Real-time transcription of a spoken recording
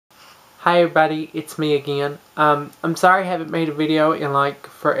Hi everybody, it's me again. I'm sorry I haven't made a video in like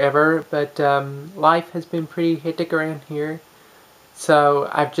forever, but life has been pretty hectic around here. So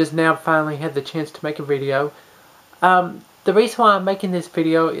I've just now finally had the chance to make a video. The reason why I'm making this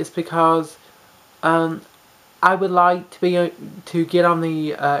video is because um, I would like to get on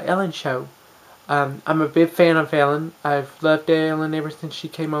the Ellen show. I'm a big fan of Ellen. I've loved Ellen ever since she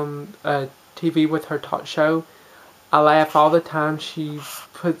came on TV with her talk show. I laugh all the time. She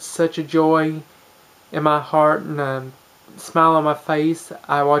puts such a joy in my heart and a smile on my face.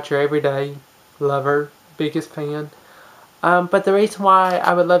 I watch her every day. Love her. Biggest fan. But the reason why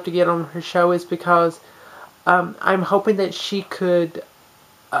I would love to get on her show is because I'm hoping that she could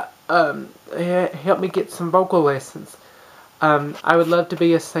help me get some vocal lessons. I would love to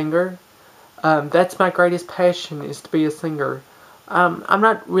be a singer. That's my greatest passion, is to be a singer. I'm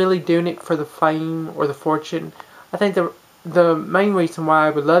not really doing it for the fame or the fortune. I think the main reason why I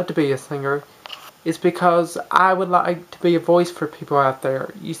would love to be a singer is because I would like to be a voice for people out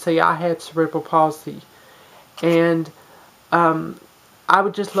there. You see, I have cerebral palsy, and I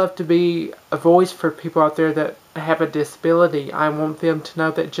would just love to be a voice for people out there that have a disability. I want them to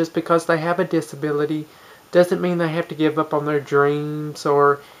know that just because they have a disability doesn't mean they have to give up on their dreams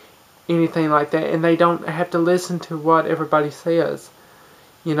or anything like that, and they don't have to listen to what everybody says.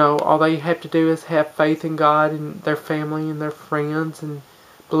 You know, all they have to do is have faith in God and their family and their friends and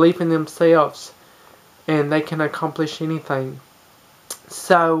believe in themselves, and they can accomplish anything.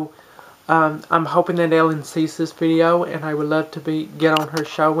 So I'm hoping that Ellen sees this video, and I would love to get on her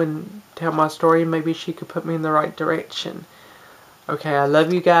show and tell my story, and maybe she could put me in the right direction. Okay, I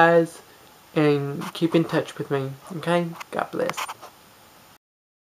love you guys, and keep in touch with me. Okay, God bless.